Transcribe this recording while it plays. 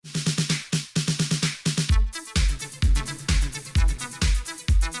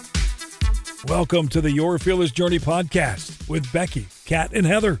Welcome to the Your Fearless Journey podcast with Becky, Kat, and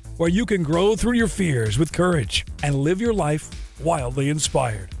Heather, where you can grow through your fears with courage and live your life wildly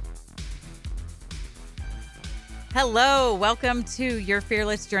inspired. Hello, welcome to Your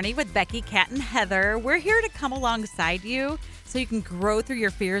Fearless Journey with Becky, Kat, and Heather. We're here to come alongside you so you can grow through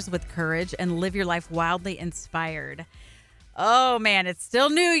your fears with courage and live your life wildly inspired. Oh man, it's still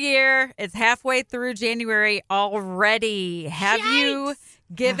New Year. It's halfway through January already. Have you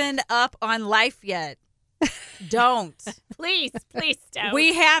given up on life yet? Don't. Please don't.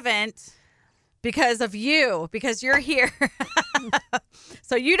 We haven't because of you, because you're here.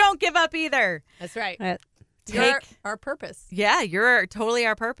 So you don't give up either. That's right. Take our purpose. Yeah, you're totally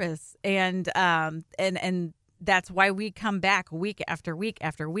our purpose. And that's why we come back week after week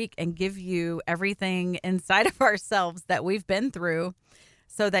after week and give you everything inside of ourselves that we've been through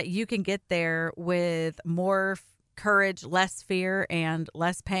so that you can get there with more courage, less fear, and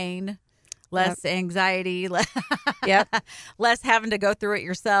less pain, less anxiety, less having to go through it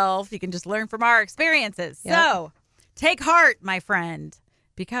yourself. You can just learn from our experiences. Yep. So take heart, my friend,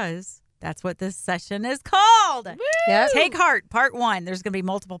 because that's what this session is called. Yep. Take heart, part 1. There's going to be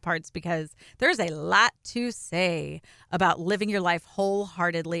multiple parts because there's a lot to say about living your life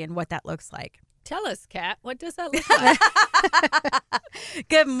wholeheartedly and what that looks like. Tell us, Kat, what does that look like?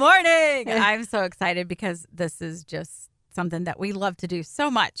 Good morning. I'm so excited because this is just something that we love to do so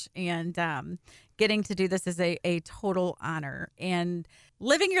much. And getting to do this is a total honor. And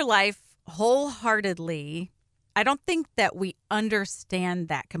living your life wholeheartedly, I don't think that we understand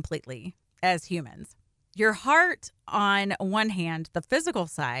that completely as humans. Your heart, on one hand, the physical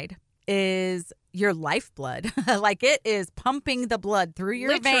side, is your lifeblood. Like it is pumping the blood through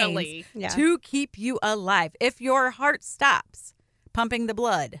your Literally. veins to keep you alive. If your heart stops pumping the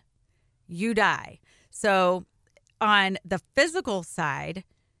blood, you die. So on the physical side,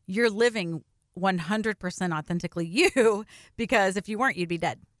 you're living 100% authentically you, because if you weren't, you'd be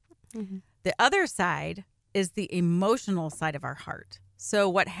dead. Mm-hmm. The other side is the emotional side of our heart. So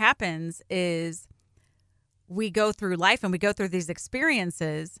what happens is we go through life and we go through these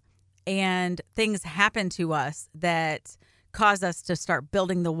experiences and things happen to us that cause us to start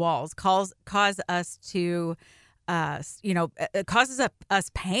building the walls, cause us to, it causes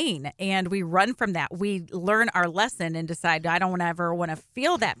us pain, and we run from that. We learn our lesson and decide, I don't ever want to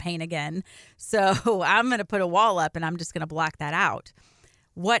feel that pain again. So I'm going to put a wall up and I'm just going to block that out.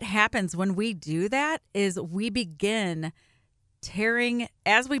 What happens when we do that is we begin tearing,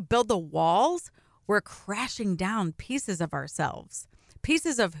 as we build the walls, we're crashing down pieces of ourselves,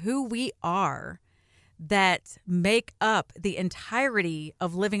 pieces of who we are that make up the entirety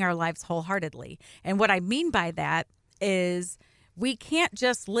of living our lives wholeheartedly. And what I mean by that is we can't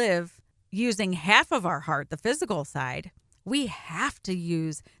just live using half of our heart, the physical side. We have to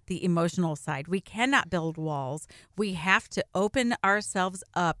use the emotional side. We cannot build walls. We have to open ourselves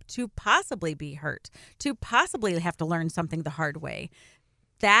up to possibly be hurt, to possibly have to learn something the hard way.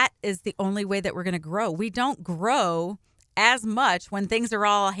 That is the only way that we're going to grow. We don't grow as much when things are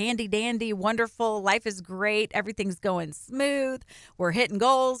all handy dandy, wonderful, life is great, everything's going smooth, we're hitting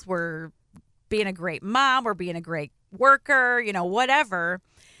goals, we're being a great mom, we're being a great worker, whatever.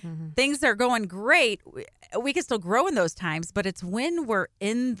 Mm-hmm. Things are going great. We can still grow in those times, but it's when we're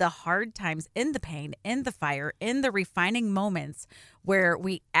in the hard times, in the pain, in the fire, in the refining moments where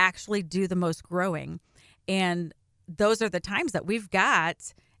we actually do the most growing. And those are the times that we're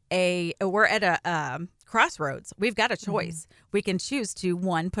at a crossroads. We've got a choice. Mm-hmm. We can choose to,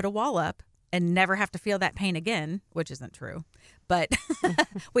 one, put a wall up and never have to feel that pain again, which isn't true, but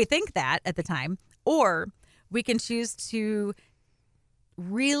we think that at the time, or we can choose to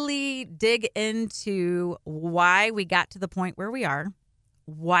really dig into why we got to the point where we are,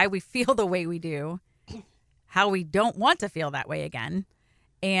 why we feel the way we do, how we don't want to feel that way again,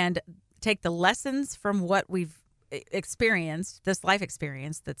 and take the lessons from what we've experienced, this life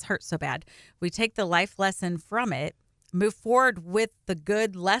experience that's hurt so bad. We take the life lesson from it, move forward with the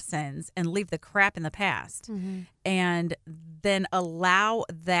good lessons, and leave the crap in the past. Mm-hmm. And then allow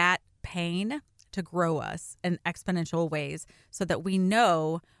that pain to grow us in exponential ways so that we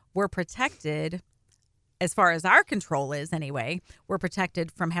know we're protected, as far as our control is anyway, we're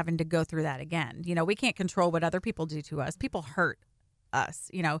protected from having to go through that again. We can't control what other people do to us. People hurt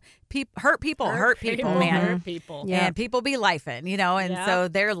us, hurt people, man. Hurt people. Yeah. And people be lifing, and so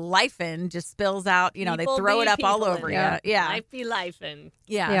their lifing just spills out, People they throw it up all over you. Yeah. Life be lifing.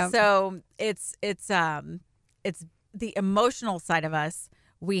 Yeah. So it's the emotional side of us.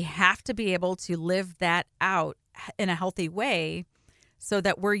 We have to be able to live that out in a healthy way so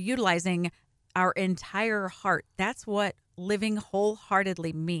that we're utilizing our entire heart. That's what living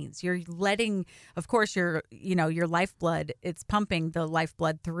wholeheartedly means. You're letting, of course, your lifeblood, it's pumping the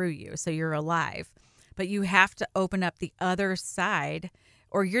lifeblood through you, so you're alive. But you have to open up the other side,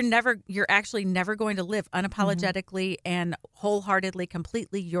 or you're actually never going to live unapologetically and wholeheartedly,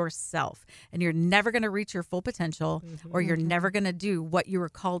 completely yourself. And you're never going to reach your full potential, or you're never going to do what you were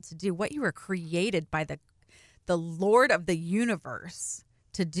called to do, what you were created by the Lord of the universe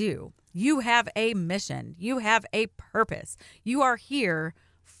to do. You have a mission. You have a purpose. You are here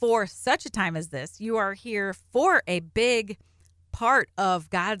for such a time as this. You are here for a big part of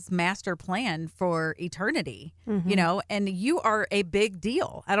God's master plan for eternity, and you are a big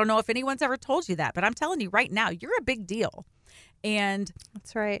deal. I don't know if anyone's ever told you that, but I'm telling you right now, you're a big deal. And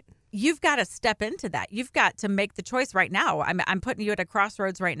that's right. You've got to step into that. You've got to make the choice right now. I'm putting you at a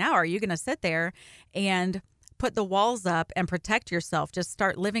crossroads right now. Are you going to sit there and put the walls up and protect yourself, just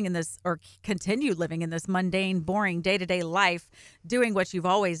start living in this, or continue living in this mundane, boring day-to-day life, doing what you've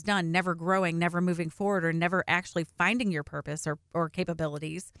always done, never growing, never moving forward, or never actually finding your purpose or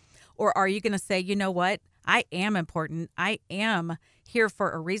capabilities? Or are you going to say, you know what? I am important. I am here for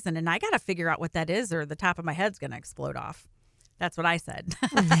a reason, and I got to figure out what that is, or the top of my head's going to explode off. That's what I said.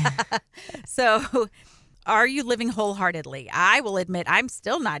 So are you living wholeheartedly? I will admit I'm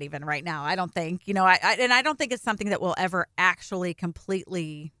still not even right now. I don't think, and I don't think it's something that we'll ever actually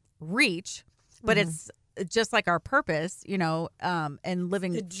completely reach, but it's just like our purpose, and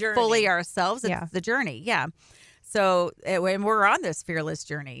living fully ourselves. It's the journey. Yeah. So when we're on this fearless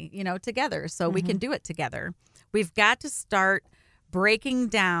journey, together, so we can do it together. We've got to start breaking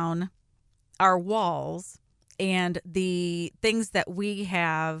down our walls and the things that we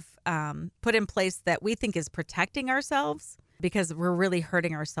have put in place that we think is protecting ourselves, because we're really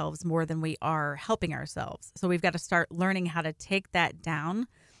hurting ourselves more than we are helping ourselves. So we've got to start learning how to take that down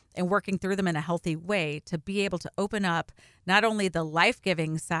and working through them in a healthy way to be able to open up not only the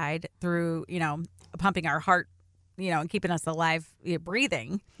life-giving side through, pumping our heart, and keeping us alive,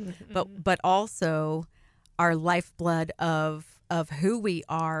 breathing, but also our lifeblood of who we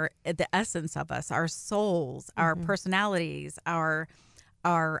are, the essence of us, our souls, our personalities, our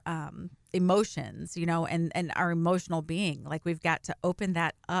emotions, and our emotional being. Like, we've got to open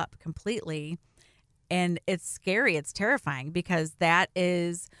that up completely. And it's scary. It's terrifying, because that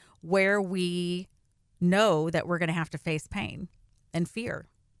is where we know that we're going to have to face pain and fear.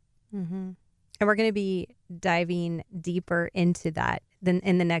 And we're going to be diving deeper into that than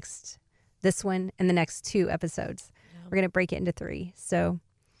in this one and the next 2 episodes. We're going to break it into 3. So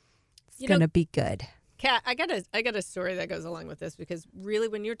it's going to be good. Kat, I got a story that goes along with this, because really,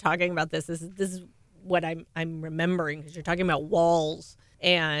 when you're talking about this is what I'm remembering, because you're talking about walls,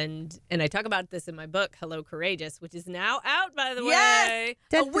 and I talk about this in my book, Hello Courageous, which is now out, by the way.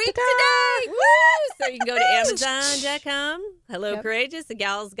 A week today. Woo! So you can go to Amazon.com. Hello Courageous, a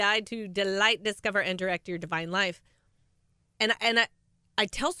gal's guide to delight, discover, and direct your divine life. And I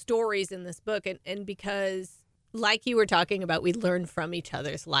tell stories in this book, and because, like you were talking about, we learn from each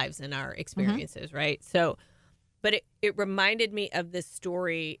other's lives and our experiences, right? So, but it reminded me of this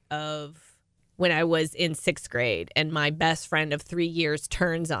story of when I was in 6th grade, and my best friend of 3 years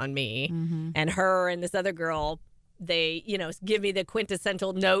turns on me, and her and this other girl, they, give me the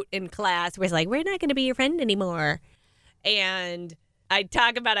quintessential note in class where it's like, we're not going to be your friend anymore. And I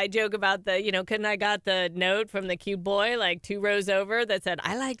joke about the, couldn't I got the note from the cute boy, like 2 rows over, that said,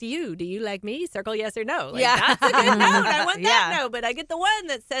 I like you. Do you like me? Circle yes or no. Like, that's a good note. I want that note. But I get the one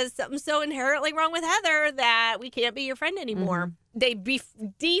that says something so inherently wrong with Heather that we can't be your friend anymore. They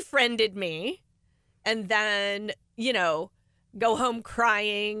defriended me, and then, go home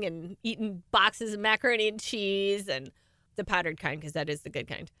crying and eating boxes of macaroni and cheese, and the powdered kind, because that is the good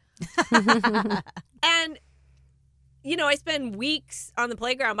kind. And I spend weeks on the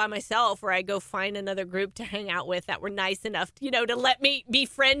playground by myself, where I go find another group to hang out with that were nice enough, to let me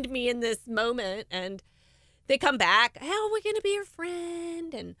befriend me in this moment. And they come back, oh, we're going to be your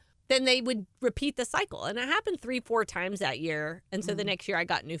friend. And then they would repeat the cycle. And it happened 3-4 times that year. And so the next year I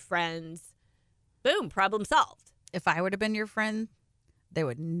got new friends. Boom, problem solved. If I would have been your friend, they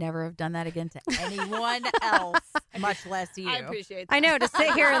would never have done that again to anyone else, much less you. I appreciate that. I know, to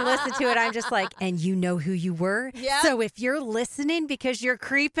sit here and listen to it, I'm just like, and you know who you were? Yeah. So if you're listening because you're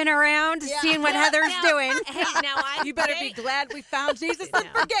creeping around, seeing what Heather's doing. Hey, now you better be glad we found Jesus and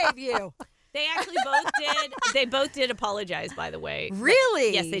forgave you. They actually both did apologize, by the way.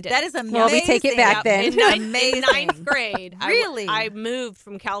 Really? Yes, they did. That is amazing. Well, we take it back then. In ninth grade. Really? I moved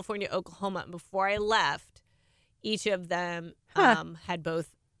from California, Oklahoma, and before I left, each of them had both,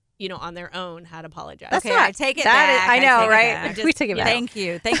 on their own how to apologize. That's Okay, not- I take it that back. is- I I know, take it right? back. Just, We take it back. Thank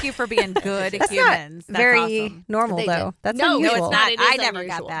you. Thank you for being good That's humans. That's very awesome. normal, They though. did. That's No, unusual. no, it's not. It is I never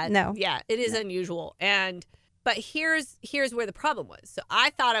unusual. got that. No. Yeah, it is unusual. But here's where the problem was. So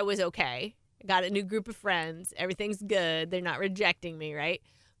I thought I was okay. I got a new group of friends. Everything's good. They're not rejecting me, right?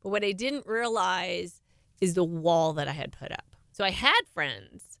 But what I didn't realize is the wall that I had put up. So I had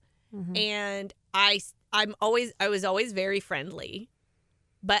friends, and I was always very friendly,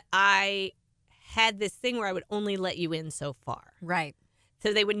 but I had this thing where I would only let you in so far. Right.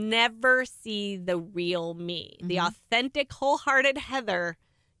 So they would never see the real me, the authentic, wholehearted Heather.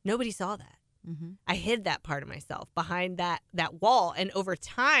 Nobody saw that. Mm-hmm. I hid that part of myself behind that wall. And over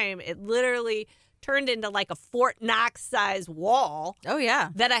time, it literally turned into like a Fort Knox size wall Oh, yeah.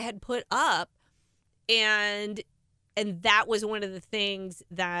 that I had put up. And that was one of the things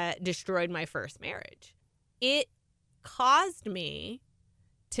that destroyed my first marriage. It caused me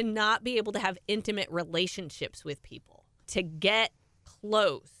to not be able to have intimate relationships with people, to get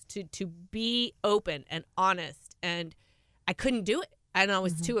close, to be open and honest. And I couldn't do it. And I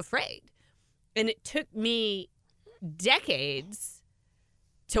was too afraid. And it took me decades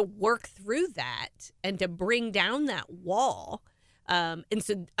to work through that and to bring down that wall. And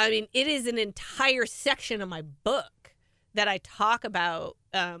so, I mean, it is an entire section of my book that I talk about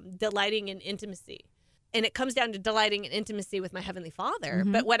delighting in intimacy. And it comes down to delighting in intimacy with my Heavenly Father.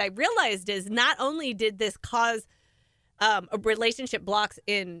 But what I realized is not only did this cause a relationship blocks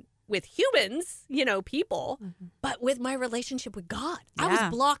with humans, people, but with my relationship with God. I Yeah.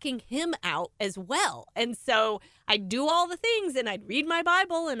 was blocking him out as well. And so I'd do all the things, and I'd read my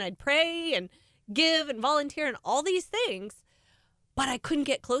Bible, and I'd pray and give and volunteer and all these things, but I couldn't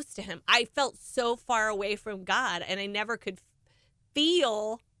get close to him. I felt so far away from God, and I never could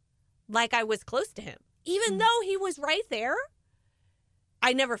feel like I was close to him. Even though he was right there,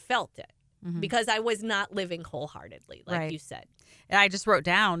 I never felt it because I was not living wholeheartedly, like Right. you said. And I just wrote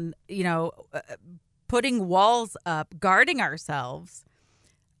down, putting walls up, guarding ourselves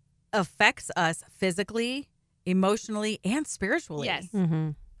affects us physically, emotionally, and spiritually. Yes.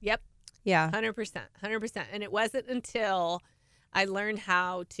 Mm-hmm. Yep. Yeah. 100%. And it wasn't until I learned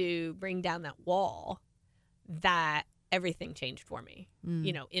how to bring down that wall that everything changed for me,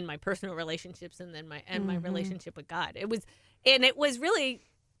 in my personal relationships and then my relationship with God. It was really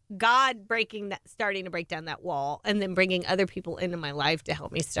God starting to break down that wall, and then bringing other people into my life to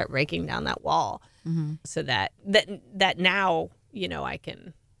help me start breaking down that wall, so that now I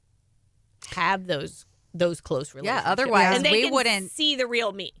can have those close relationships. otherwise and they we can wouldn't see the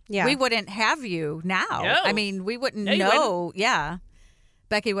real me. Yeah. we wouldn't have you now. No. I mean, we wouldn't No, you know. Yeah.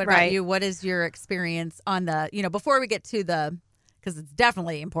 Becky, what about Right. you? What is your experience on the, before we get to because it's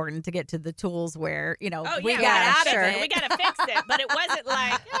definitely important to get to the tools where, we Oh, got yeah, out of sure. it. We got to fix it. But it wasn't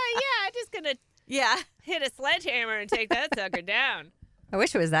like, oh, yeah, I'm just going to Yeah. hit a sledgehammer and take that sucker down. I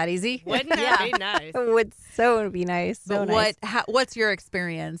wish it was that easy. Wouldn't that be nice? It would so be nice. So But nice. what's your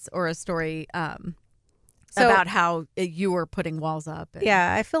experience or a story So- about how you were putting walls up?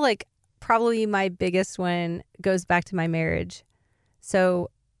 Yeah, I feel like probably my biggest one goes back to my marriage. So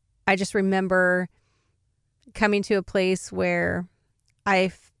I just remember coming to a place where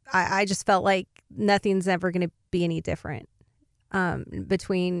I just felt like nothing's ever going to be any different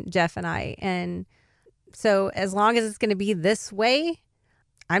between Jeff and I. And so as long as it's going to be this way,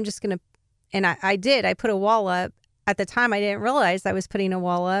 I'm just going to, and I did. I put a wall up. At the time, I didn't realize I was putting a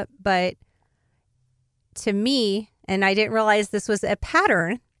wall up, but to me, and I didn't realize this was a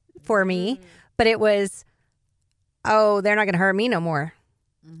pattern for me, but it was, oh, they're not going to hurt me no more.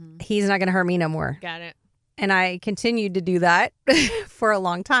 He's not going to hurt me no more. Got it. And I continued to do that for a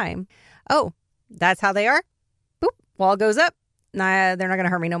long time. Oh, that's how they are. Boop, wall goes up. Nah, they're not going to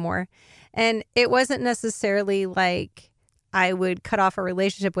hurt me no more. And it wasn't necessarily like I would cut off a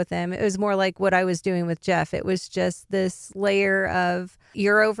relationship with them. It was more like what I was doing with Jeff. It was just this layer of,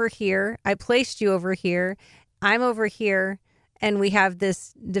 you're over here. I placed you over here. I'm over here. And we have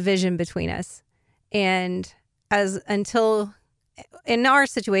this division between us. And until in our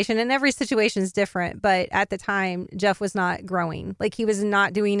situation, and every situation is different, but at the time, Jeff was not growing. Like, he was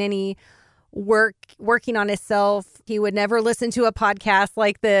not doing any working on himself. He would never listen to a podcast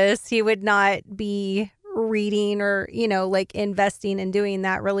like this. He would not be reading or, like investing and doing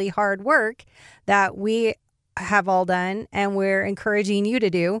that really hard work that we have all done and we're encouraging you to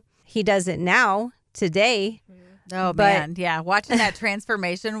do. He does it now, today. Oh, But- man. Yeah. Watching that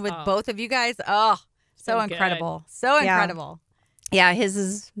transformation with Oh. both of you guys. Oh, so So good. incredible. So Yeah. incredible. Yeah, his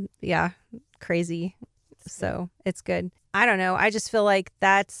is, crazy. So it's good. I don't know. I just feel like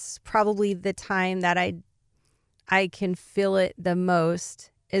that's probably the time that I can feel it the most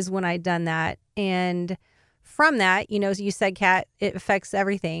is when I done that. And from that, you know, you said, Kat, it affects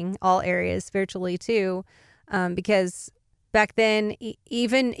everything, all areas spiritually too. Because back then,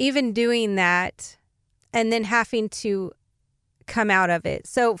 even doing that and then having to come out of it.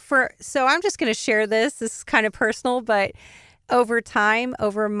 So I'm just going to share this. This is kind of personal, but over time,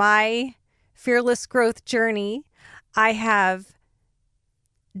 over my fearless growth journey, I have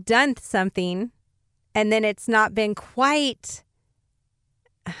done something and then it's not been quite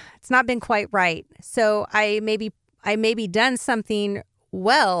right. So I maybe done something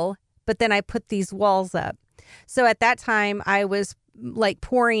well, but then I put these walls up. So at that time I was like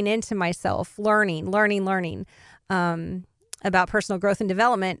pouring into myself, learning about personal growth and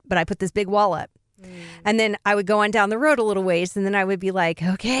development, but I put this big wall up. And then I would go on down the road a little ways, and then I would be like,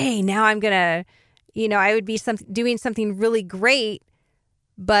 okay, now I'm going to, you know, I would be doing something really great,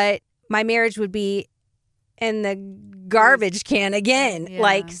 but my marriage would be in the garbage can again. Yeah.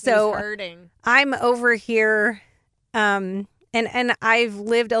 Like, so hurting. I'm over here, and I've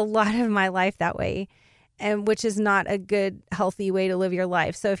lived a lot of my life that way, and which is not a good, healthy way to live your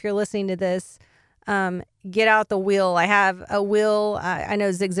life. So if you're listening to this, get out the wheel. I have a wheel. I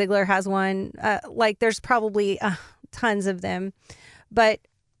know Zig Ziglar has one. Like there's probably tons of them, but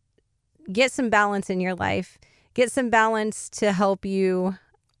get some balance in your life. Get some balance to help you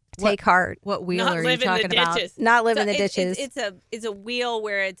take heart. What wheel Not are you live in the talking about? ditches. Not live in the It's- ditches. It's a wheel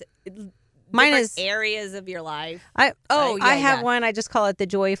where it's Mine different is- areas of your life. I yeah, have yeah. one. I just call it the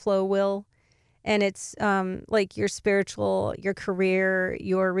Joy Flow wheel. And it's like your spiritual, your career,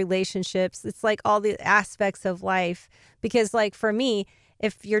 your relationships. It's like all the aspects of life. Because like for me,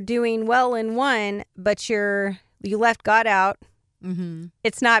 if you're doing well in one, but you left God out, Mm-hmm.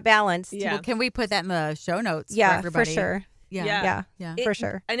 it's not balanced. Yeah. Well, can we put that in the show notes? Yeah, for for everybody? sure. Yeah. Yeah. Yeah, Yeah. for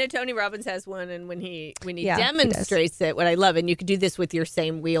sure. I know Tony Robbins has one, and when he Yeah, he demonstrates it, what I love, and you could do this with your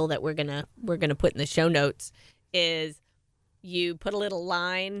same wheel that we're gonna put in the show notes, is you put a little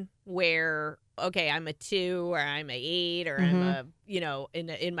line where, okay, I'm a 2 or I'm a 8 or I'm a, you know,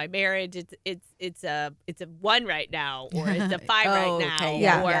 in my marriage it's a 1 right now, or it's a 5 right now, okay,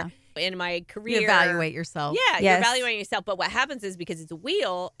 yeah, or yeah. in my career You evaluate yourself. Yeah, you're Yes. evaluating yourself. But what happens is, because it's a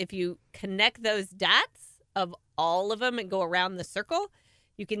wheel, if you connect those dots of all of them and go around the circle,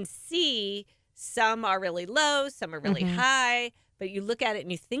 you can see some are really low, some are really high. But you look at it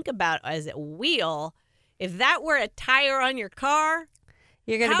and you think about it as a wheel. If that were a tire on your car,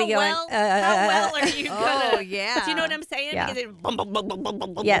 You're going to how be going, well, how well are you Oh, gonna? yeah. Do you know what I'm saying? Yeah. Because it, bum, bum, bum, bum, bum,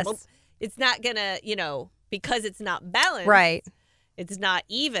 bum, bum, Yes. bum. It's not gonna, you know, because it's not balanced. right, It's not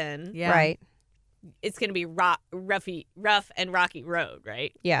even. Yeah. right. It's going to be rough and rocky road,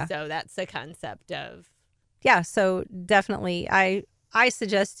 right? Yeah. So that's the concept of. Yeah, so definitely I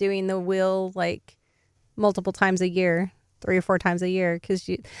suggest doing the wheel like multiple times a year, 3 or 4 times a year, because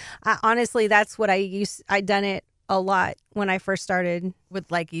honestly, that's what I done it a lot when I first started. With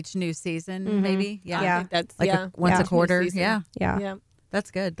like each new season, Mhm. maybe. I Yeah. think that's Like once Yeah. a quarter. Season. Yeah. Yeah. Yeah.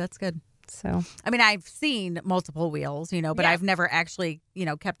 That's good. That's good. So I mean, I've seen multiple wheels, you know, but Yeah. I've never actually, you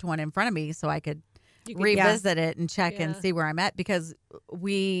know, kept one in front of me so I could You could- revisit it and check and Yeah. see where I'm at, because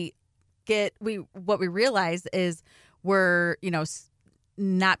what we realize is we're, you know,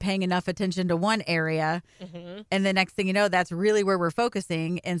 not paying enough attention to one area, Mhm. and the next thing you know, that's really where we're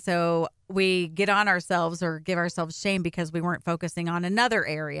focusing, and so we get on ourselves or give ourselves shame because we weren't focusing on another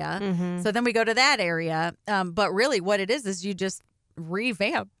area. mhm. So then we go to that area, but really what it is you just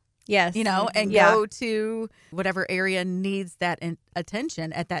revamp, Yes, you know, and Yeah. go to whatever area needs that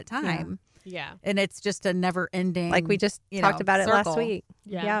attention at that time. Yeah. And it's just a never ending, like we just you talked know, about it last circle. week.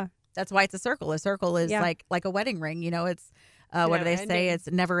 Yeah. That's why it's a circle. A circle is Yeah. like a wedding ring, you know, it's what do they Never say? ending. It's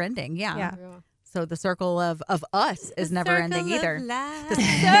never ending. Yeah. Yeah. So the circle of us is never ending either. The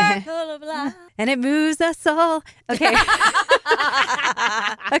circle of life. And it moves us all. Okay.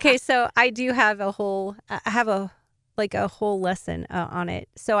 Okay, so I do have a whole lesson on it.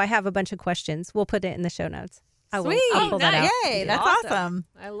 So I have a bunch of questions. We'll put it in the show notes. I'll pull that out. Yay, that's Awesome. awesome.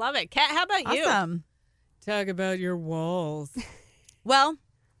 I love it. Kat, how about you? Awesome. Talk about your walls. Well,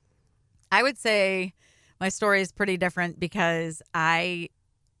 I would say my story is pretty different because I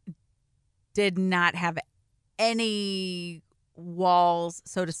did not have any walls,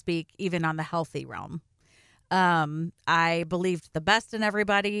 so to speak, even on the healthy realm. I believed the best in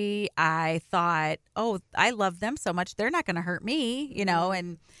everybody. I thought, oh, I love them so much, they're not going to hurt me, you know,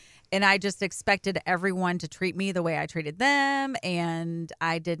 and I just expected everyone to treat me the way I treated them, and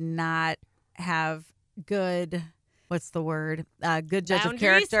I did not have good what's the word? Good judge of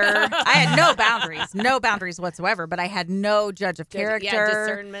Boundaries? character. I had no boundaries whatsoever, but I had no judge of character. Yeah,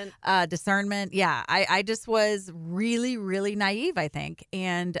 discernment. Discernment. Yeah. I just was really, really naive, I think.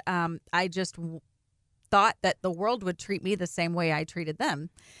 And I just thought that the world would treat me the same way I treated them.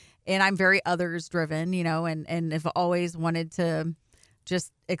 And I'm very others driven, and have always wanted to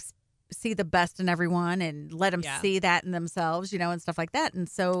just see the best in everyone and let them see that in themselves, and stuff like that. And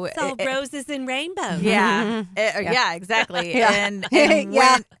so It's all roses and rainbows. yeah, yeah, exactly. Yeah. And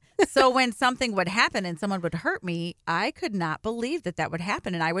Yeah. when something would happen and someone would hurt me, I could not believe that would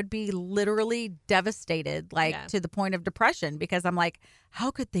happen. And I would be literally devastated, to the point of depression, because I'm like,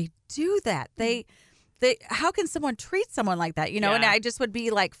 how could they do that? How can someone treat someone like that? And I just would be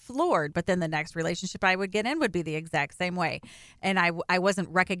like floored. But then the next relationship I would get in would be the exact same way. And I wasn't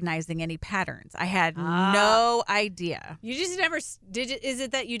recognizing any patterns. I had no idea. You just never did. Is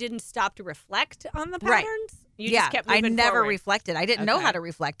it that you didn't stop to reflect on the Right. patterns? You Yeah, just kept I moving never forward. reflected. I didn't know Okay. how to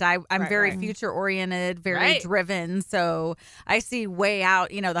reflect. I'm Right, very right. future oriented, very Right. driven. So I see way out,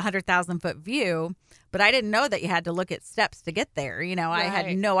 the 100,000-foot view, but I didn't know that you had to look at steps to get there. I had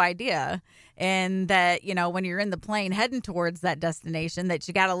Right. no idea. And that, when you're in the plane heading towards that destination, that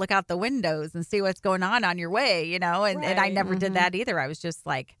you got to look out the windows and see what's going on your way, and I Right. never did that either. I was just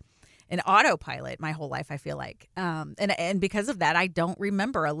like an autopilot my whole life, I feel like. And because of that, I don't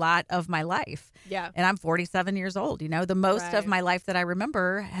remember a lot of my life. Yeah. And I'm 47 years old. The most Right. of my life that I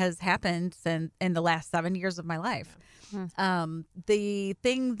remember has happened in the last 7 years of my life. The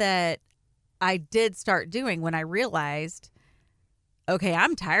thing that I did start doing when I realized, okay,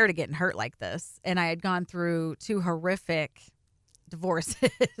 I'm tired of getting hurt like this, and I had gone through 2 horrific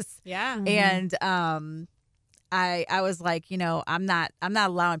divorces. Yeah. And I was like, I'm not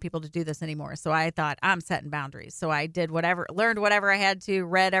allowing people to do this anymore. So I thought, I'm setting boundaries. So I learned whatever I had to,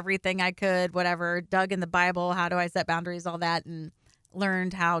 read everything I could, whatever, dug in the Bible, how do I set boundaries, all that, and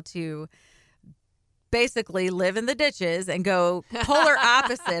learned how to basically live in the ditches and go polar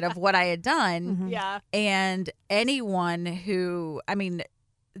opposite of what I had done. Yeah. And anyone who,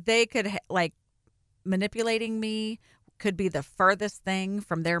 they could manipulating me could be the furthest thing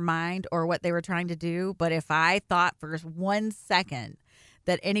from their mind or what they were trying to do. But if I thought for 1 second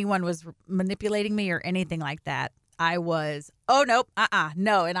that anyone was manipulating me or anything like that, I was, oh, nope,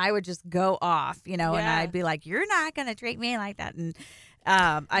 no. And I would just go off, and I'd be like, you're not going to treat me like that. And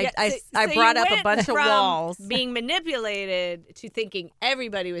I So brought you up a went bunch of from walls. being manipulated to thinking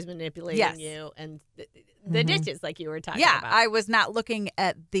everybody was manipulating you, and the ditches, like you were talking about. I was not looking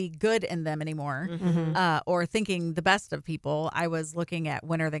at the good in them anymore, or thinking the best of people. I was looking at,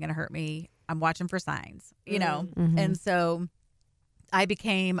 when are they going to hurt me? I'm watching for signs, And so I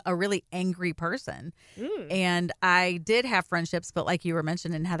became a really angry person. And I did have friendships, but like you were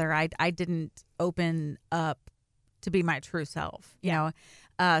mentioning, Heather, I didn't open up to be my true self, you know.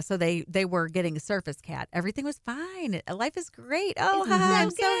 So they were getting surface cat. Everything was fine. Life is great. Oh, I'm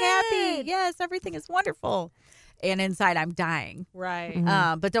so happy. Yes, everything is wonderful. And inside, I'm dying. Right.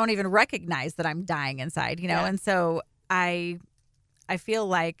 But don't even recognize that I'm dying inside, Yeah. And so I feel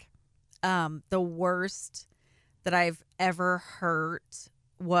like the worst that I've ever hurt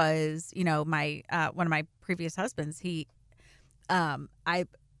was, my one of my previous husbands. I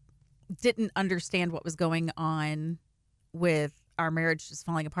didn't understand what was going on with our marriage just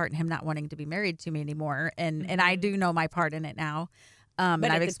falling apart and him not wanting to be married to me anymore. And I do know my part in it now. And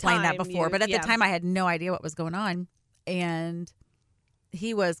at I've the explained that time, before. But at yeah. the time, I had no idea what was going on. And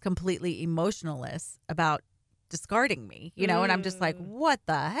he was completely emotionless about discarding me, and I'm just like, what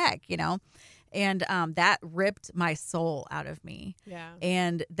the heck, And that ripped my soul out of me. Yeah.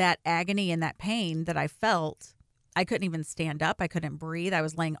 And that agony and that pain that I felt, I couldn't even stand up. I couldn't breathe. I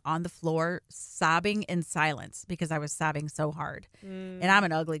was laying on the floor sobbing in silence because I was sobbing so hard. And I'm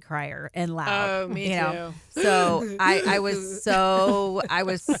an ugly crier and loud. Oh, me too. So I was so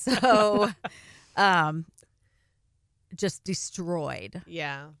just destroyed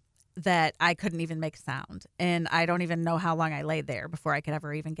Yeah. that I couldn't even make sound. And I don't even know how long I laid there before I could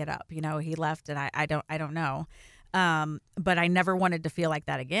ever even get up. He left, and I don't know. But I never wanted to feel like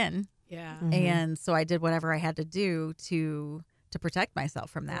that again. Yeah. And so I did whatever I had to do to protect myself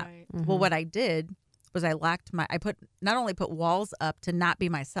from that. Right. Well, what I did was I not only put walls up to not be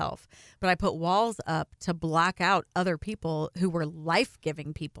myself, but I put walls up to block out other people who were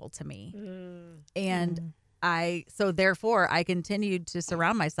life-giving people to me. And so therefore I continued to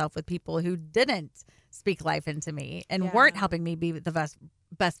surround myself with people who didn't speak life into me and weren't helping me be the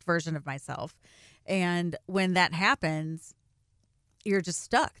best version of myself. And when that happens, you're just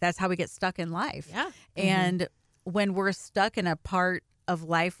stuck. That's how we get stuck in life. Yeah. And when we're stuck in a part of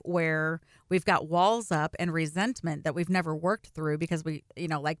life where we've got walls up and resentment that we've never worked through because we,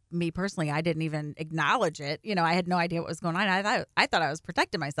 like me personally, I didn't even acknowledge it. I had no idea what was going on. I thought I was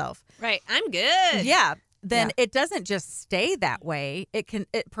protecting myself. Right. I'm good. Yeah. Then Yeah. it doesn't just stay that way.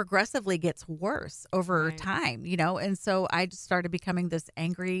 It progressively gets worse over Right. time, and so I just started becoming this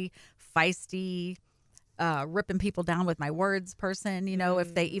angry, feisty, ripping people down with my words person,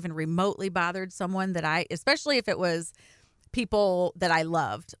 if they even remotely bothered someone that especially if it was people that I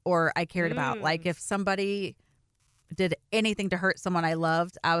loved or I cared about. Like if somebody did anything to hurt someone I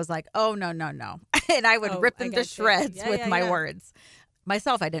loved, I was like, oh, no. And I would rip I them to gotcha. shreds Yeah, with yeah, my yeah. words.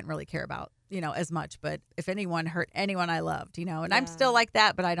 Myself, I didn't really care about, as much. But if anyone hurt anyone I loved, and I'm still Yeah. like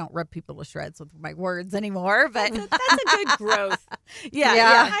that, but I don't rip people to shreds with my words anymore. But That's a good growth.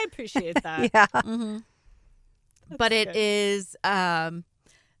 yeah. I appreciate that. Yeah. Mm-hmm. But it good. is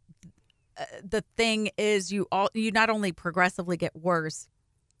the thing is you not only progressively get worse,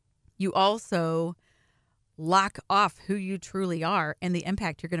 you also lock off who you truly are and the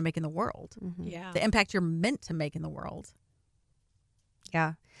impact you're going to make in the world, Yeah. the impact you're meant to make in the world.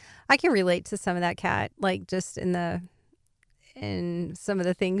 Yeah. I can relate to some of that, Kat, like just in some of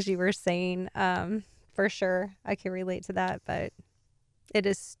the things you were saying. For sure. I can relate to that, but it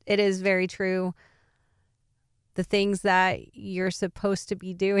is very true. The things that you're supposed to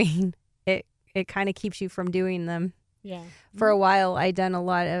be doing, it kind of keeps you from doing them. Yeah. For a while, I'd done a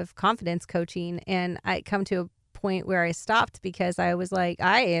lot of confidence coaching, and I come to a point where I stopped because I was like,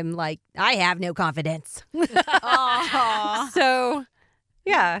 I have no confidence. Aw. So,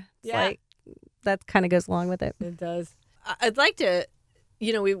 yeah, it's Yeah. like that kind of goes along with it. It does. I'd like to,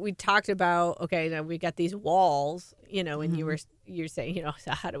 we talked about, okay, now we got these walls, and you're saying,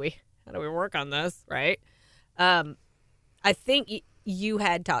 so how do we work on this, right? I think you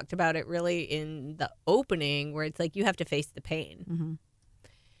had talked about it really in the opening where it's like you have to face the pain. Mm-hmm.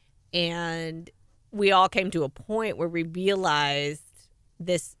 And we all came to a point where we realized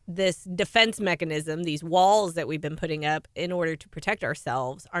this defense mechanism, these walls that we've been putting up in order to protect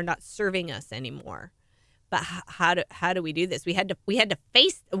ourselves, are not serving us anymore. But how do we do this? We had to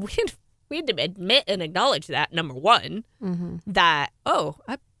admit and acknowledge that, number one, that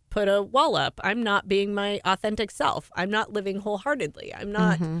I put a wall up. I'm not being my authentic self. I'm not living wholeheartedly. I'm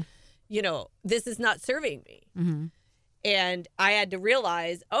not, this is not serving me. Mm-hmm. And I had to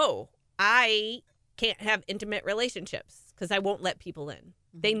realize, I can't have intimate relationships because I won't let people in.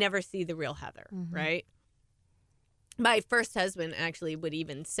 They never see the real Heather, right? My first husband actually would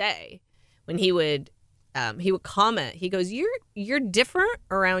even say, when he would comment, he goes, you're different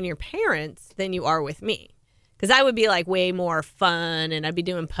around your parents than you are with me. Because I would be like way more fun, and I'd be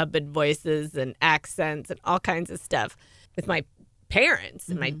doing puppet voices and accents and all kinds of stuff with my parents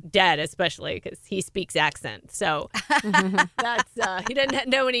and my dad, especially because he speaks accent. So that's he doesn't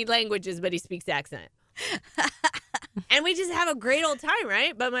know any languages, but he speaks accent. And we just have a great old time,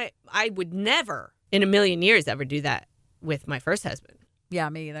 right? But I would never in a million years ever do that with my first husband. Yeah,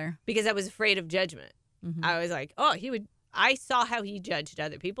 me either. Because I was afraid of judgment. Mm-hmm. I was like, I saw how he judged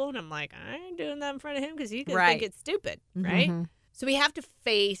other people, and I'm like, I ain't doing that in front of him because he could Right. think it's stupid, right? So we have to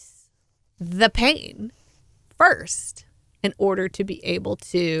face the pain first in order to be able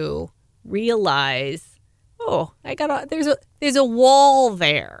to realize, there's a wall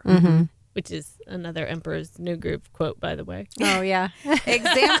there, which is another Emperor's New Groove quote, by the way. Oh, yeah.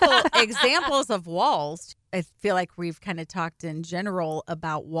 Examples of walls. I feel like we've kind of talked in general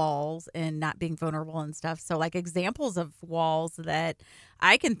about walls and not being vulnerable and stuff. So like examples of walls that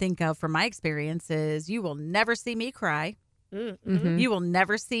I can think of from my experiences, you will never see me cry. Mm-hmm. You will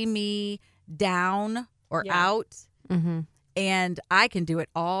never see me down or Yeah. out. And I can do it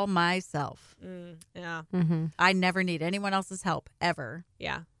all myself. Yeah. I never need anyone else's help ever.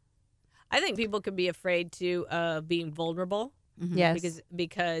 Yeah. I think people could be afraid too of being vulnerable. Yes.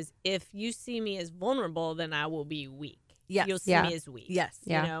 Because if you see me as vulnerable, then I will be weak. Yes. You'll see Yeah. me as weak. Yes.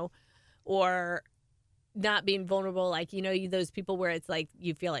 Yeah. Or not being vulnerable, like, those people where it's like,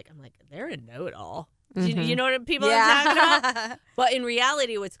 you feel like, I'm like, they're a know-it-all. You know what people are talking about? But in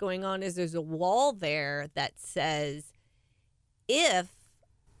reality, what's going on is there's a wall there that says, if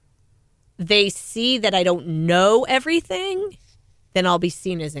they see that I don't know everything, then I'll be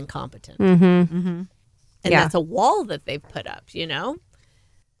seen as incompetent. And Yeah. that's a wall that they've put up,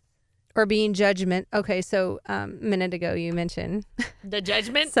 Or being judgment. Okay, so a minute ago you mentioned The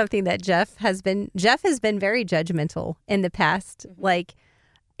judgment. something that Jeff has been very judgmental in the past,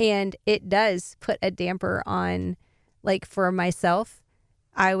 and it does put a damper on, like, for myself.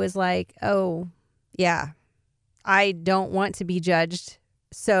 I was like, oh yeah, I don't want to be judged,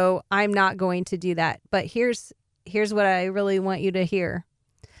 so I'm not going to do that. But here's here's what I really want you to hear.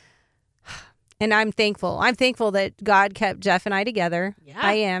 And I'm thankful. I'm thankful that God kept Jeff and I together. Yeah.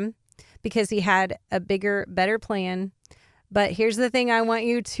 I am, because he had a bigger, better plan. But here's the thing I want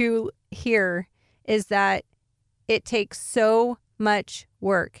you to hear is that it takes so much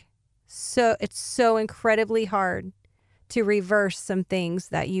work. So it's so incredibly hard to reverse some things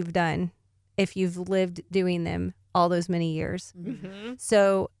that you've done if you've lived doing them all those many years. Mm-hmm.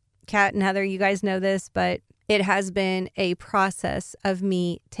 So Kat and Heather, you guys know this, but it has been a process of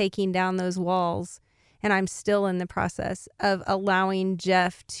me taking down those walls. And I'm still in the process of allowing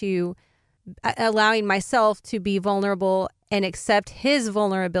myself to be vulnerable and accept his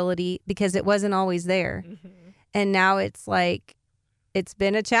vulnerability, because it wasn't always there. Mm-hmm. And now it's like, it's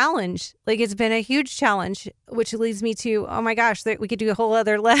been a challenge. Like, it's been a huge challenge, which leads me to, oh my gosh, we could do a whole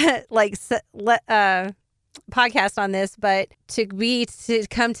other podcast on this, but to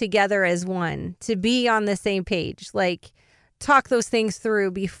come together as one, to be on the same page, like talk those things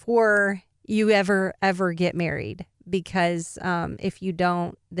through before you ever get married. Because if you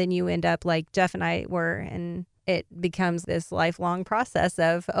don't, then you end up like Jeff and I were, and it becomes this lifelong process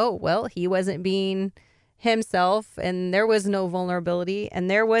of, oh, well, he wasn't being himself, and there was no vulnerability,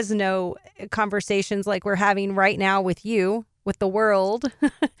 and there was no conversations like we're having right now with you, with the world.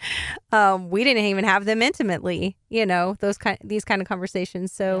 We didn't even have them intimately, these kind of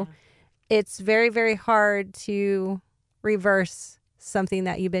conversations. So It's very, very hard to reverse something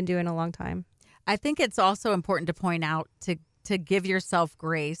that you've been doing a long time. I think it's also important to point out to give yourself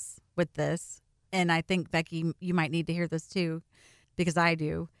grace with this. And I think, Becky, you might need to hear this too, because I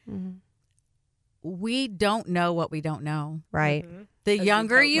do. Mm-hmm. We don't know what we don't know. Right. Mm-hmm. The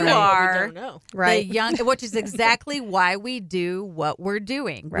younger you We are, don't know. Right. which is exactly why we do what we're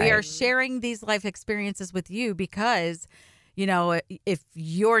doing. Right. We are sharing these life experiences with you because, if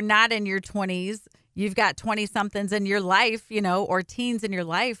you're not in your 20s, you've got 20-somethings in your life, or teens in your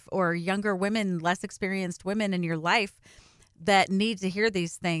life, or younger women, less experienced women in your life that need to hear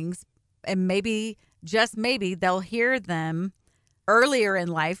these things. And maybe, just maybe, they'll hear them earlier in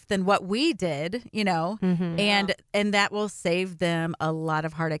life than what we did, Mm-hmm. and that will save them a lot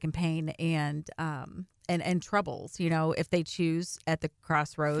of heartache and pain and troubles, if they choose at the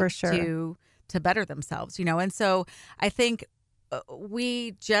crossroads For sure. to better themselves, And so I think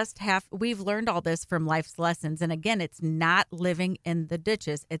we've learned all this from life's lessons. And again, it's not living in the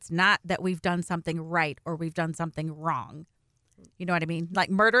ditches. It's not that we've done something right or we've done something wrong. You know what I mean? Like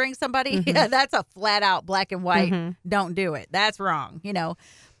murdering somebody, Mm-hmm. that's a flat out black and white. Mm-hmm. Don't do it. That's wrong,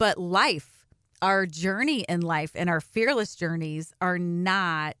 But life, our journey in life and our fearless journeys are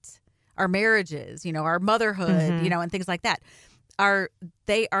not our marriages, our motherhood, Mm-hmm. And things like that.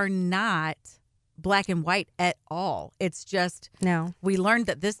 They are not black and white at all. It's just No. we learned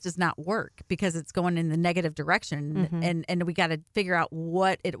that this does not work because it's going in the negative direction, Mm-hmm. and we got to figure out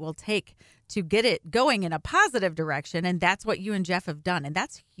what it will take to get it going in a positive direction, and that's what you and Jeff have done, and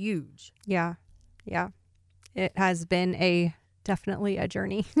that's huge. Yeah. Yeah. It has been definitely a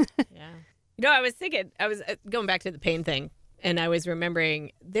journey. Yeah. I was thinking, I was going back to the pain thing, and I was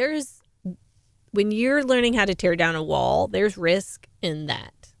remembering when you're learning how to tear down a wall, there's risk in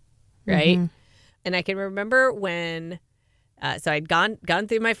that, right? Mm-hmm. And I can remember when, so I'd gone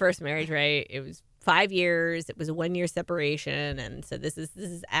through my first marriage, right? It was 5 years. It was a 1 year separation, and so this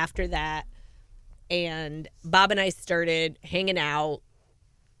is after that. And Bob and I started hanging out,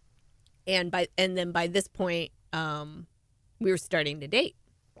 and then by this point, we were starting to date.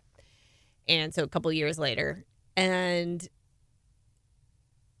 And so a couple years later, and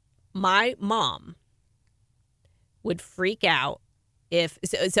my mom would freak out.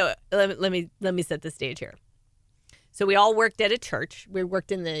 So let me set the stage here. So we all worked at a church. We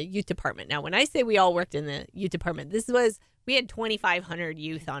worked in the youth department. Now, when I say we all worked in the youth department, we had 2,500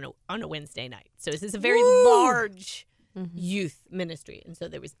 youth on a Wednesday night. So this is a very large youth ministry. And so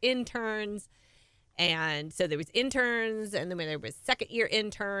there was interns, and then when there was second-year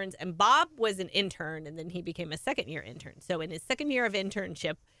interns, and Bob was an intern, and then he became a second-year intern. So in his second year of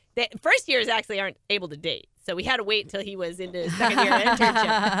internship, the first years actually aren't able to date. So we had to wait until he was into his second year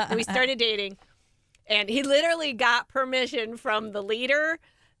internship. And we started dating. And he literally got permission from the leader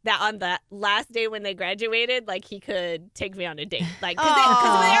that on the last day when they graduated, like, he could take me on a date. Like, because they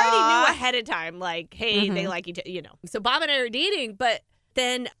already knew ahead of time, like, hey, they like each other, So Bob and I were dating, but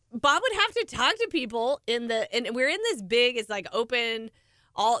then Bob would have to talk to people and we're in this big, it's like open,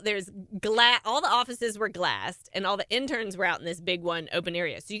 there's glass, all the offices were glassed, and all the interns were out in this big one open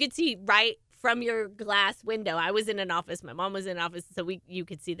area. So you could see right from your glass window. I was in an office, my mom was in an office, so you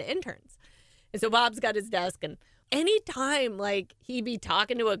could see the interns. And so Bob's got his desk, and anytime, like, he'd be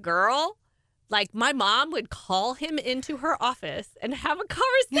talking to a girl, Like, my mom would call him into her office and have a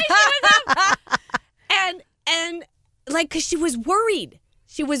conversation with him. And like, because she was worried.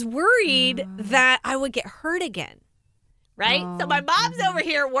 She was worried that I would get hurt again. Right? So my mom's over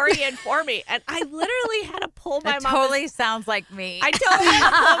here worrying for me. And I literally had to pull my That mom. totally sounds like me. I totally had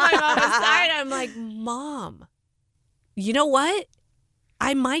to pull my mom aside. I'm like, Mom, you know what?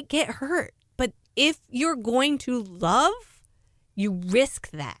 I might get hurt. But if you're going to love, you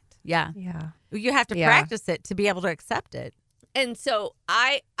risk that. Yeah. Yeah. You have to Yeah. practice it to be able to accept it. And so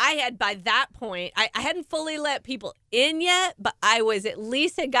I had, by that point, I hadn't fully let people in yet, but I was at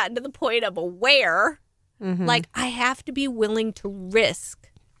least had gotten to the point of aware. Mm-hmm. Like, I have to be willing to risk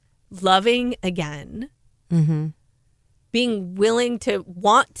loving again, Mm-hmm. being willing to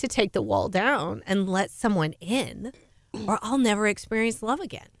want to take the wall down and let someone in, or I'll never experience love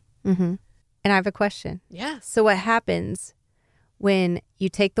again. Mm-hmm. And I have a question. Yeah. So what happens when you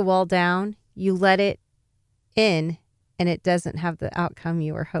take the wall down, you let it in, and it doesn't have the outcome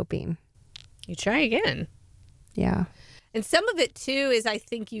you were hoping? You try again. Yeah. And some of it, too, is I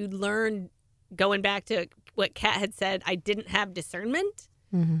think you learn, going back to what Kat had said, I didn't have discernment,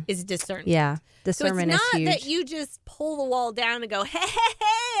 is discernment. Yeah. So Discernment it's is not huge. that you just pull the wall down and go, hey,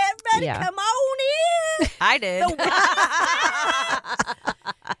 everybody, Yeah. come on in. I did. The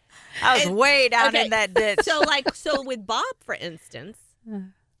I was way down okay, in that ditch. So with Bob, for instance,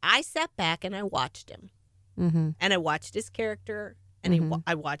 I sat back and I watched him. Mm-hmm. And I watched his character. And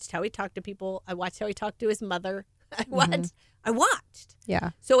I watched how he talked to people. I watched how he talked to his mother. I watched.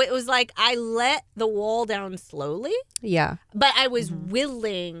 Yeah. So it was like I let the wall down slowly, Yeah. but I was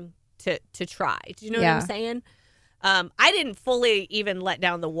willing to try. Do you know Yeah. what I'm saying? I didn't fully even let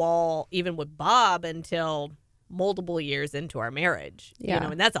down the wall, even with Bob, until multiple years into our marriage. Yeah. You know,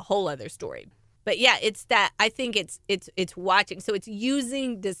 and that's a whole other story. But yeah, it's that, I think it's watching. So it's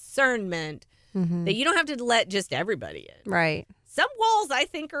using discernment Mm-hmm. that you don't have to let just everybody in. Right. Some walls I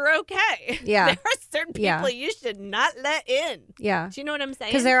think are okay. Yeah. There are certain people Yeah. you should not let in. Yeah. Do you know what I'm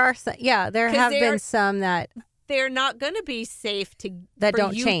saying? Because there are some, there 'Cause have they're- been some that they're not going to be safe That for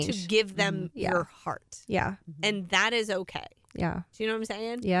don't you change. to give them Yeah. your heart. yeah. And that is okay. Yeah. Do you know what I'm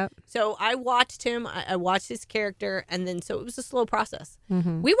saying? Yep. So I watched him. I watched his character. And then so it was a slow process.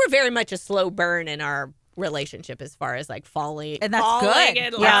 Mm-hmm. We were very much a slow burn in our relationship as far as like falling. And that's falling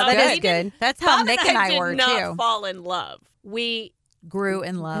good. in Yeah, love. that We is didn't- good. That's how Bob Nick and and I did were not too. fall in love. We Grew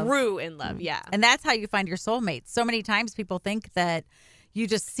in love. grew in love. Yeah. And that's how you find your soulmate. So many times people think that you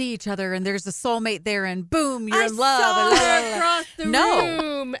just see each other and there's a soulmate there and boom, you're in love. saw and la, la, her la, la. across the No.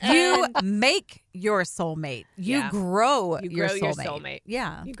 room. You and make your soulmate. You Yeah. grow, You your, grow soulmate. your soulmate.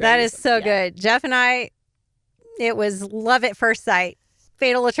 Yeah. you grow That your is so yeah. good. Jeff and I, it was love at first sight.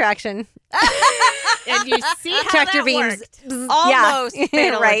 Fatal attraction. And you see how Tractor that beams. worked. Almost Yeah.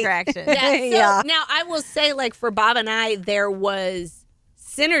 fatal Right. attraction. Yeah. So Yeah. now I will say, like, for Bob and I, there was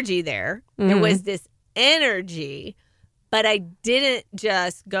synergy there. There Mhm. was this energy, but I didn't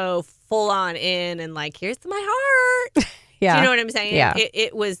just go full on in and like, here's my heart. Yeah. Do you know what I'm saying? Yeah.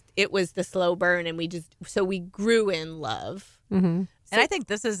 It was the slow burn, and we grew in love. Mm-hmm. And I think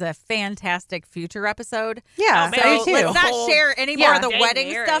this is a fantastic future episode. Yeah. Oh, man. I do So too. let's not Whole- share any more Yeah. of the Getting wedding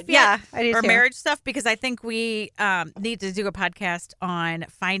married. stuff yet. Yeah, I do Or too. marriage stuff, because I think we need to do a podcast on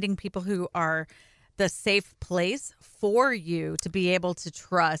finding people who are the safe place for you to be able to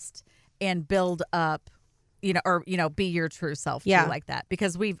trust and build up, or be your true self Yeah. too, like that.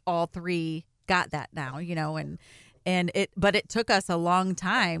 Because we've all three got that now, but it took us a long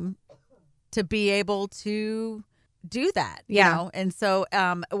time to be able to do that, Yeah. and so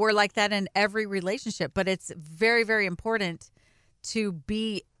we're like that in every relationship, but it's very, very important to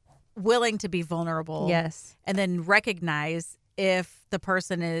be willing to be vulnerable. Yes. And then recognize if the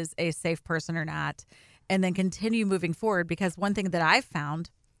person is a safe person or not, and then continue moving forward. Because one thing that I've found,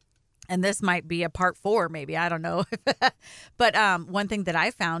 and this might be a part 4, maybe, I don't know, but one thing that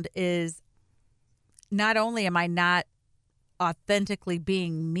I found is not only am I not authentically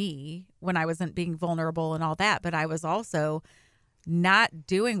being me when I wasn't being vulnerable and all that, but I was also not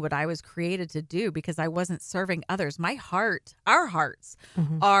doing what I was created to do because I wasn't serving others. Our hearts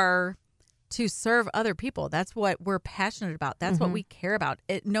are to serve other people. That's what we're passionate about. That's what we care about.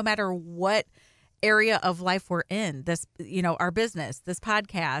 No matter what area of life we're in, this, our business, this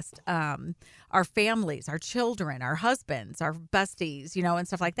podcast, our families, our children, our husbands, our besties, and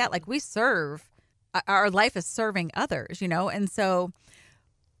stuff like that. Like, we serve. Our life is serving others, and so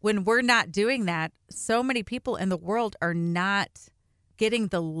when we're not doing that, so many people in the world are not getting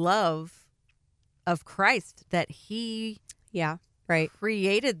the love of Christ that He Yeah. Right.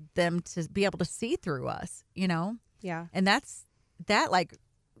 created them to be able to see through us, Yeah. and that like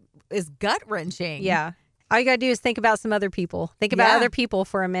is gut wrenching. Yeah. All you got to do is think about some other people. Think about Yeah. other people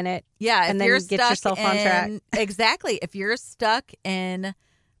for a minute. Yeah. And if then you're get stuck yourself on track. Exactly. If you're stuck in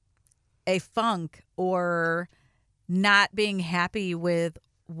a funk or not being happy with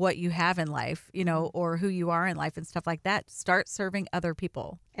what you have in life, you know, or who you are in life and stuff like that, start serving other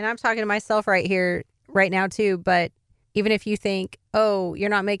people. And I'm talking to myself right here, right now too. But even if you think, oh, you're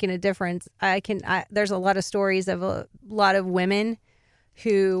not making a difference, there's a lot of stories of a lot of women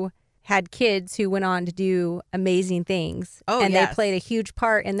who had kids who went on to do amazing things. Oh, and yes. they played a huge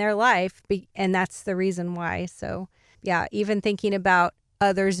part in their life. And that's the reason why. So yeah, even thinking about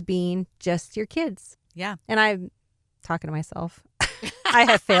others being just your kids. Yeah. And I'm talking to myself. I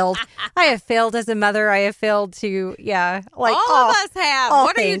have failed. I have failed as a mother. I have failed to, like all of us have. all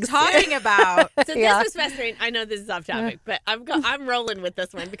What things. are you talking about? So Yeah. this was fascinating. I know this is off topic, but I'm rolling with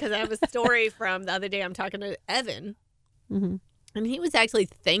this one because I have a story from the other day. I'm talking to Evan, Mhm. and he was actually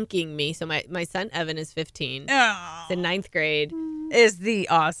thanking me. So my son Evan is 15. Oh, He's in 9th grade. is the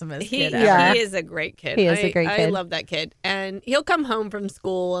awesomest kid ever. Yeah. He is a great kid. He is a great I kid. love that kid. And he'll come home from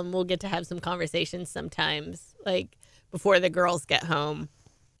school and we'll get to have some conversations sometimes, like before the girls get home.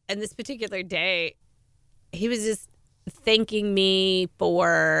 And this particular day, he was just thanking me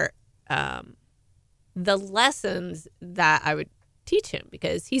for the lessons that I would teach him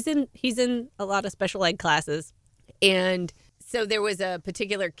because he's in a lot of special ed classes. And so there was a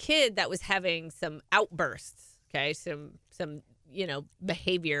particular kid that was having some outbursts, okay, some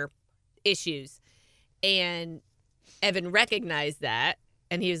behavior issues. And Evan recognized that,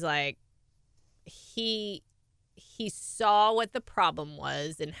 and he was like, he saw what the problem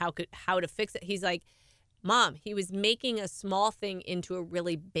was and how to fix it. He's like, Mom, he was making a small thing into a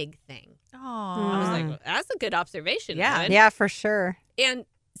really big thing. I was like, well, that's a good observation. Yeah. Evan. Yeah, for sure. And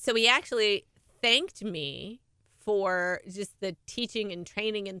so he actually thanked me for just the teaching and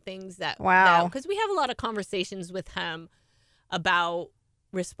training and things that. Wow. Because we have a lot of conversations with him about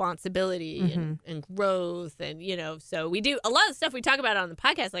responsibility and growth. And, so we do a lot of stuff we talk about on the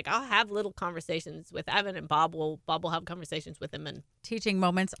podcast. Like I'll have little conversations with Evan and Bob will have conversations with him. And Teaching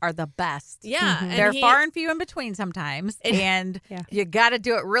moments are the best. yeah, and They're he- far and few in between sometimes, and Yeah. you got to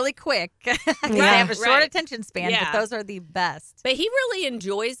do it really quick. 'Cause they Yeah. have a short Right. attention span, Yeah. but those are the best. But he really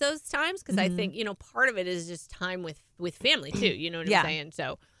enjoys those times because I Mhm. think, part of it is just time with family too. You know what Yeah. I'm saying?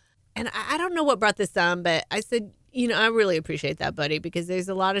 So, and I don't know what brought this on, but I said, I really appreciate that, buddy, because there's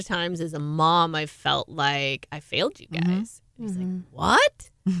a lot of times as a mom, I felt like I failed you guys. And he's like,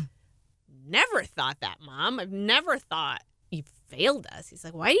 what? Never thought that, Mom. I've never thought you failed us. He's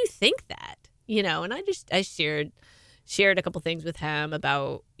like, why do you think that? And I shared a couple things with him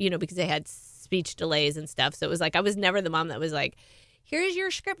about, because they had speech delays and stuff. So it was like, I was never the mom that was like, here's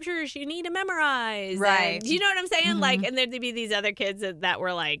your scriptures you need to memorize. Right. And, you know what I'm saying? Mhm. Like, and there'd be these other kids that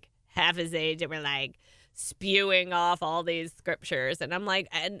were like half his age that were like spewing off all these scriptures. And I'm like,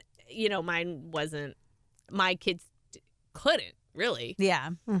 and, mine wasn't, my kids couldn't really. Yeah.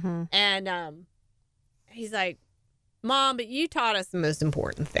 Mm-hmm. And he's like, Mom, but you taught us the most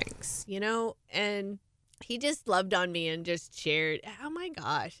important things, And he just loved on me and just shared. Oh my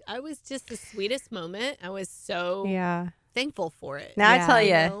gosh, I was just the sweetest moment. I was so Yeah. thankful for it. Now Yeah. I tell You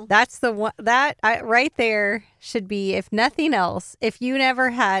you, know? that's the one right there should be, if nothing else, if you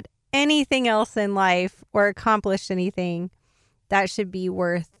never had anything else in life or accomplished anything, that should be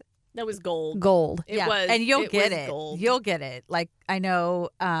worth That was gold. gold. It was, and you'll it get was it. gold. You'll get it. Like I know,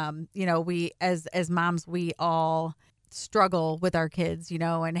 we as moms, we all struggle with our kids,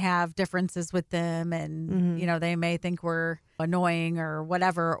 and have differences with them, and Mhm. they may think we're annoying or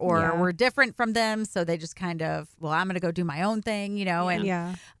whatever, or Yeah. we're different from them, so they just kind of, well, I'm going to go do my own thing, and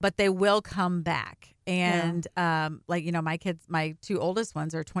Yeah. but they will come back. And my kids, my two oldest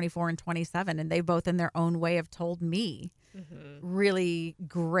ones are 24 and 27, and they both in their own way have told me Mhm. really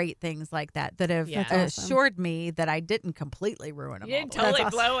great things like that have Yeah. That's awesome. assured me that I didn't completely ruin them. You didn't all the way. totally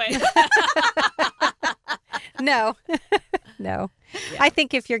blow it. No. No. Yeah. I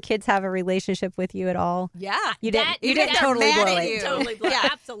think if your kids have a relationship with you at all, Yeah. you didn't they're totally mad blow at it. you. Totally blow it. Yeah.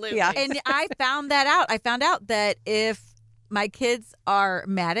 Absolutely. Yeah. And I found that out. I found out that if my kids are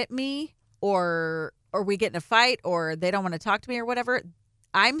mad at me or we get in a fight or they don't want to talk to me or whatever,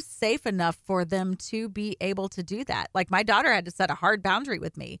 I'm safe enough for them to be able to do that. Like my daughter had to set a hard boundary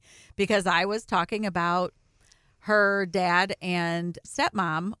with me because I was talking about her dad and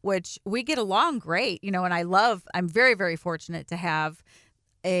stepmom, which we get along great, and I'm very, very fortunate to have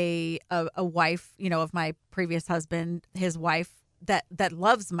a wife, of my previous husband, his wife that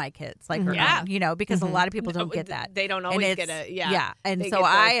loves my kids like her Yeah. own, because a Mhm. lot of people don't get that. They don't And always it's- get a And They so get the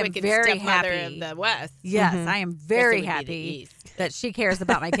I am wicked very stepmother happy. of the West. Yes, Mhm. I am Guess it very would be the happy East. that she cares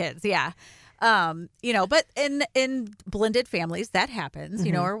about my kids. Yeah. But in blended families that happens,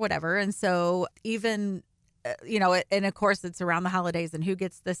 or whatever. And so even, and of course it's around the holidays and who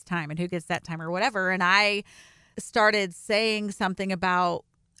gets this time and who gets that time or whatever. And I started saying something about,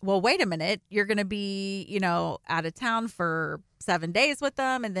 well, wait a minute, you're going to be, out of town for 7 days with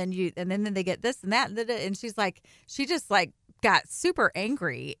them. And then they get this and that. And she just got super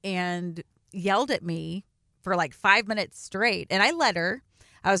angry and yelled at me for 5 minutes straight. And I let her.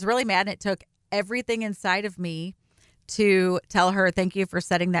 I was really mad, and it took everything inside of me to tell her, thank you for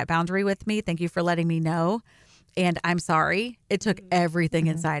setting that boundary with me. Thank you for letting me know. And I'm sorry. It took everything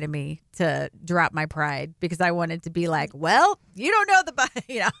inside of me to drop my pride, because I wanted to be like, well, you don't know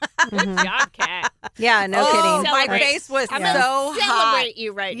Good job, Kat. Yeah, no Oh, kidding. my That's- face was I'm so gonna hot. celebrate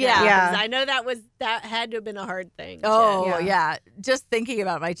you right Yeah. now. Yeah. 'cause I know that had to have been a hard thing. Oh, yeah. Just thinking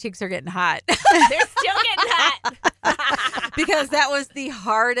about it, my cheeks are getting hot. They're still getting hot. Because that was the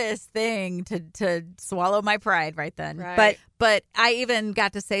hardest thing to swallow my pride right then. Right. But I even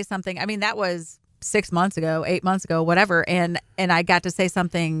got to say something. I mean, that was 6 months ago, 8 months ago, whatever. And I got to say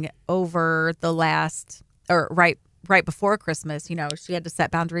something over the last, or right before Christmas. She had to set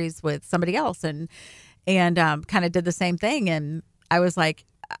boundaries with somebody else and kind of did the same thing. And I was like,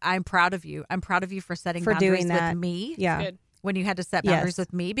 I'm proud of you. I'm proud of you for setting For boundaries doing that. with me. Yeah. Good. When you had to set boundaries Yes.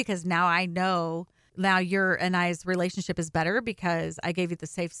 with me, because now I know. Now your and I's relationship is better because I gave you the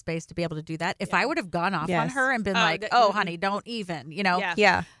safe space to be able to do that. If I would have gone off on Yes. her and been Oh, oh, honey, don't even, Yeah.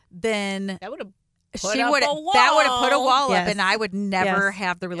 Yeah. then That would have she up would a that would have put a wall. wall Yes. up, and I would never Yes.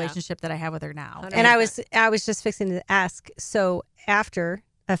 have the relationship that I have with her now. And And I was just fixing to ask. So after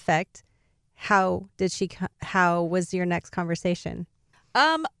effect, how was your next conversation?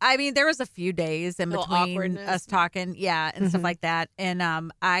 I mean, there was a few days in Little between awkwardness. us talking, and stuff like that. And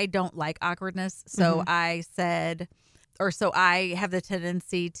I don't like awkwardness, so I said, or so I have the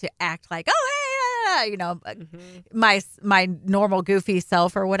tendency to act like, oh hey, my normal goofy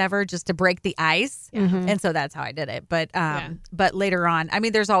self or whatever, just to break the ice. And so that's how I did it. But later on, I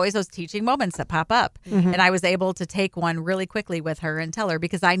mean, there's always those teaching moments that pop up, and I was able to take one really quickly with her and tell her,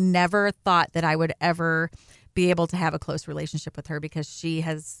 because I never thought that I would ever be able to have a close relationship with her, because she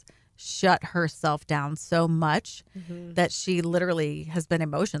has shut herself down so much that she literally has been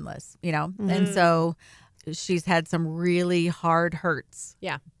emotionless, and so she's had some really hard hurts,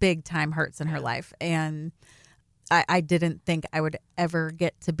 big time hurts in her life. And I didn't think I would ever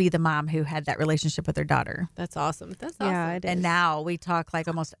get to be the mom who had that relationship with her daughter. That's awesome. That's Yeah, awesome. it And is. now we talk like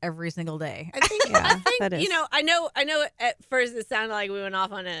almost every single day. I think, Yeah, that is. I know at first it sounded like we went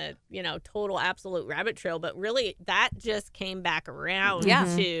off on a, total absolute rabbit trail, but really that just came back around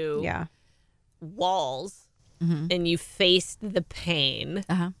to Yeah. walls, and you faced the pain,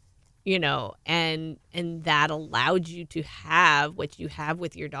 Uh-huh. and that allowed you to have what you have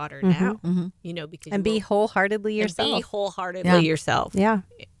with your daughter now, because And you be were- wholeheartedly and yourself. be wholeheartedly Yeah. yourself, Yeah.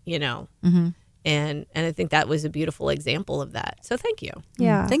 Mm-hmm. and I think that was a beautiful example of that. So thank you.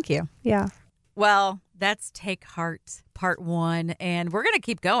 Yeah. Thank you. Yeah. Well, that's Take Heart Part 1. And we're going to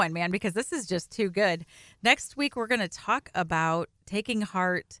keep going, man, because this is just too good. Next week, we're going to talk about taking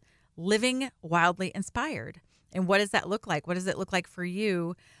heart, living wildly inspired. And what does that look like? What does it look like for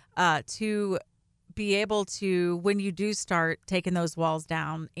you to be able to, when you do start taking those walls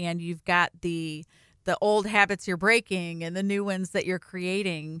down and you've got the old habits you're breaking and the new ones that you're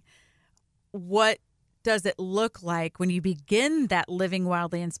creating, what does it look like when you begin that living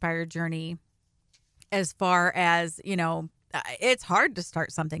wildly inspired journey? As far as, it's hard to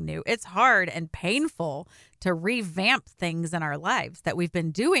start something new. It's hard and painful to revamp things in our lives that we've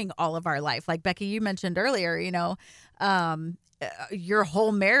been doing all of our life. Like Becky, you mentioned earlier, your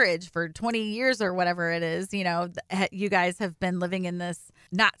whole marriage for 20 years or whatever it is, you guys have been living in this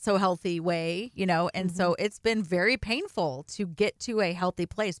not so healthy way, and so it's been very painful to get to a healthy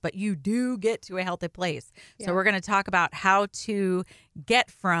place, but you do get to a healthy place. So we're going to talk about how to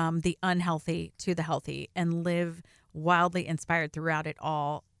get from the unhealthy to the healthy and live wildly inspired throughout it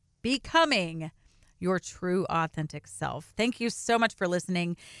all, becoming your true authentic self. Thank you so much for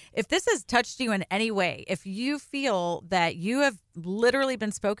listening. If this has touched you in any way, if you feel that you have literally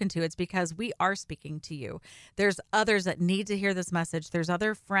been spoken to, it's because we are speaking to you. There's others that need to hear this message. There's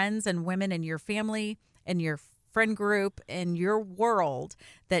other friends and women in your family, in your friend group, in your world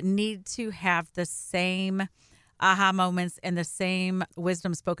that need to have the same aha moments and the same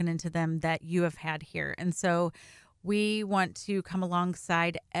wisdom spoken into them that you have had here. And so we want to come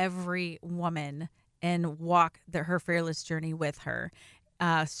alongside every woman and walk her fearless journey with her.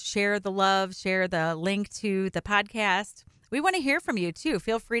 Share the love, share the link to the podcast we want to hear from you too.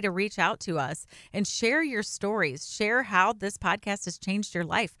 Feel free to reach out to us and share your stories. Share how this podcast has changed your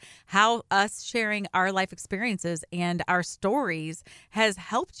life, how us sharing our life experiences and our stories has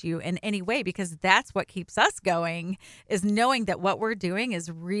helped you in any way, because that's what keeps us going, is knowing that what we're doing is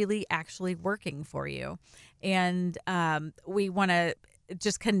really actually working for you. And we want to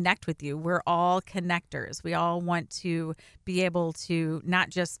just connect with you. We're all connectors. We all want to be able to not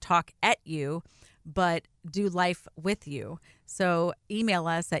just talk at you, but do life with you. So email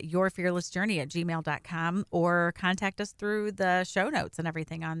us at yourfearlessjourney@gmail.com or contact us through the show notes and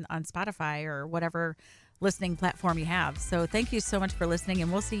everything on Spotify or whatever listening platform you have. So thank you so much for listening,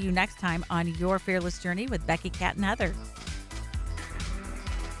 and we'll see you next time on Your Fearless Journey with Becky, Kat, and Heather.